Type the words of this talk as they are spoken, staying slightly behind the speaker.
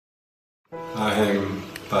I am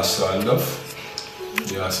Pastor Aldophe,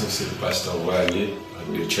 the associate pastor at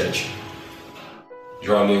the church.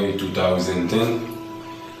 January 2010,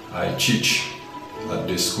 I teach at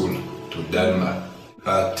the school to Denmark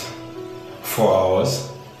at 4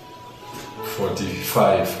 hours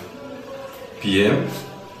 45 p.m.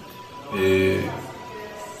 A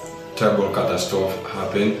terrible catastrophe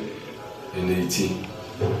happened in Haiti,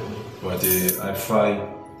 but I find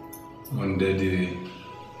under the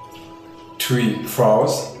 3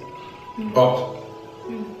 floors up,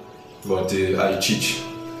 but I teach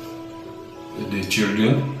the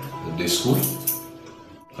children at the school.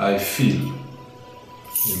 I feel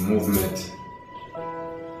the movement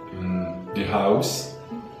in the house,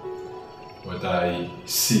 but I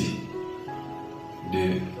see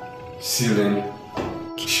the ceiling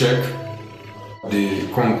shake, the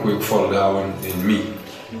concrete fall down in me.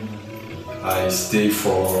 I stay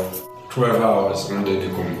for 12 hours under the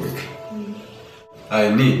concrete. I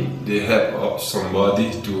need the help of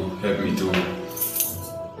somebody to help me to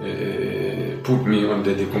put me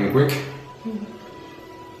under the concrete,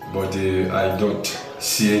 but I don't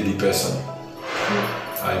see any person.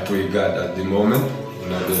 I pray God at the moment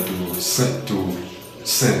in order to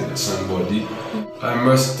send somebody. I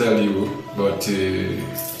must tell you, but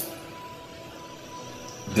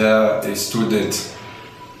there is a student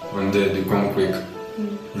under the concrete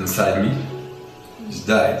inside me. He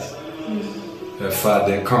died. Her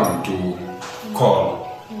father come to call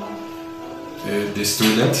the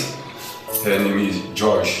student. Her name is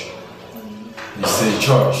George. He said,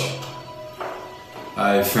 George,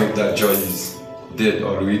 I think that George is dead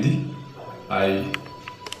already. I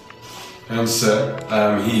answer, I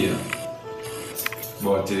am here.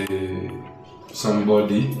 But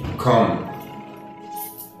somebody come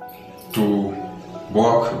to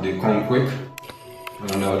walk the concrete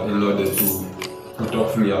in order to put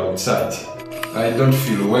off me outside. I don't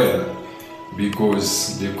feel well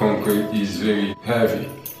because the concrete is very heavy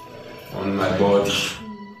on my body.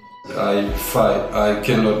 I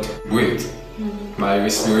cannot breathe. My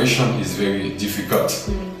respiration is very difficult.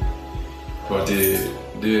 But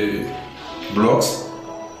the blocks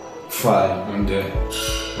fly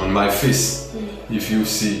on my face. If you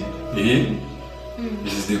see here,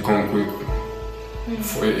 this is the concrete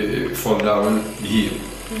fall down here.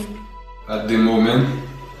 At the moment,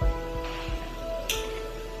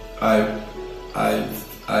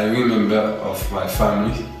 I remember of my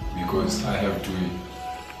family because I have 3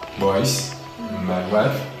 boys and my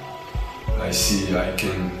wife. I see I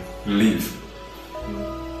can live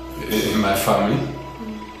in my family.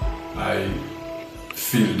 I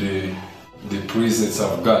feel the presence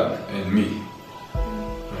of God in me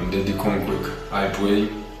under the concrete. I pray,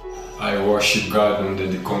 I worship God under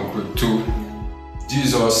the concrete too.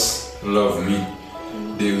 Jesus loved me.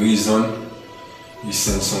 The reason He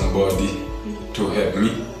sent somebody to help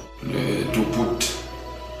me, to put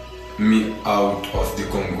me out of the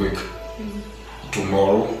concrete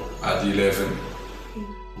tomorrow at 11.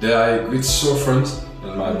 There are great suffering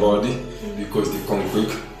in my body because the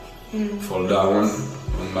concrete fall down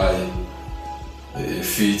on my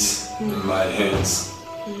feet, on my hands.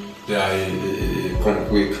 There are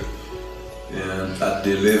concrete and at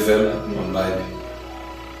the level on my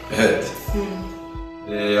head.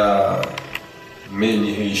 There are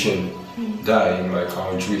many Haitians die in my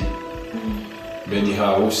country. Many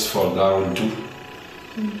houses fall down too.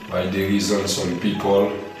 By the reason some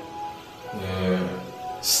people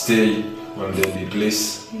stay under the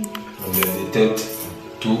place, under the tent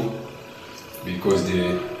too, because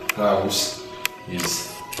the house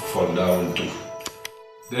is fall down too.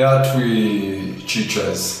 There are 3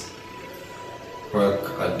 teachers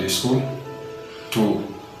work at the school. 2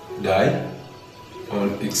 die,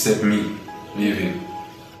 except me living.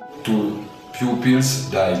 2 pupils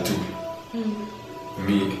die too.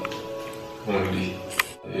 Me only.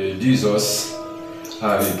 Jesus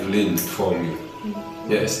have a plan for me.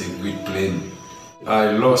 Yes, a great plan.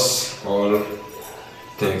 I lost all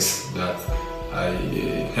things that I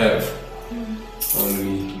have.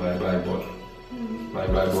 Only my Bible. My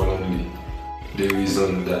Bible only. The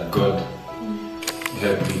reason that God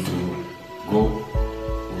helped me to go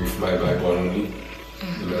with my Bible only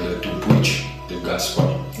in order to preach the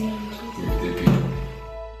gospel with the people.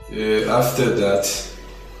 After that,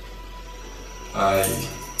 I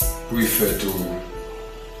prefer to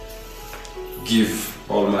give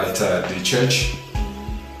all my time at the church.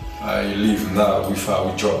 I live now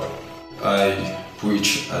without job. I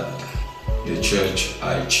preach at the church.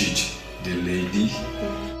 I teach the lady.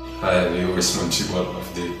 I am a responsible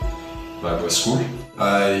of the Bible school.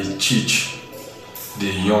 I teach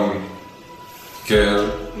the young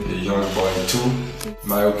girl, a young boy too.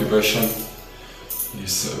 My occupation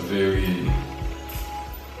is very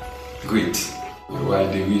great. Why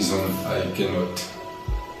the reason I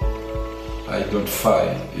don't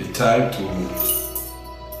find a time to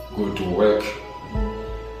go to work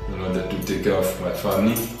in order to take care of my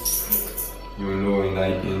family. You know, in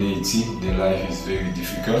Haiti, the life is very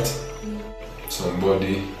difficult.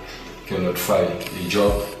 Somebody cannot find a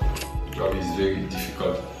job. Job is very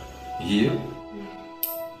difficult here.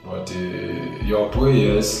 But your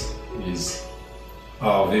prayers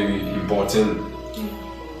are very important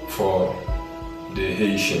for the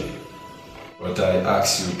Haitian. But I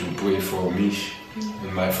ask you to pray for me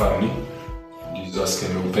and my family. Jesus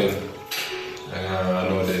can open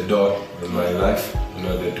another door in my life in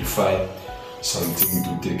order to find something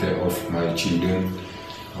to take care of my children,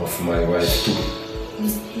 of my wife too.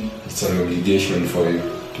 It's an obligation for you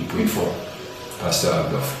to pray for Pastor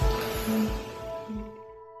Aldophe.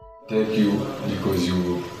 Thank you because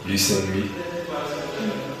you listen me.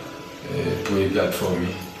 Pray God for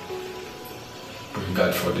me. Pray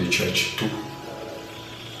God for the church too.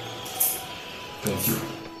 Thank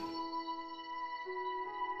you.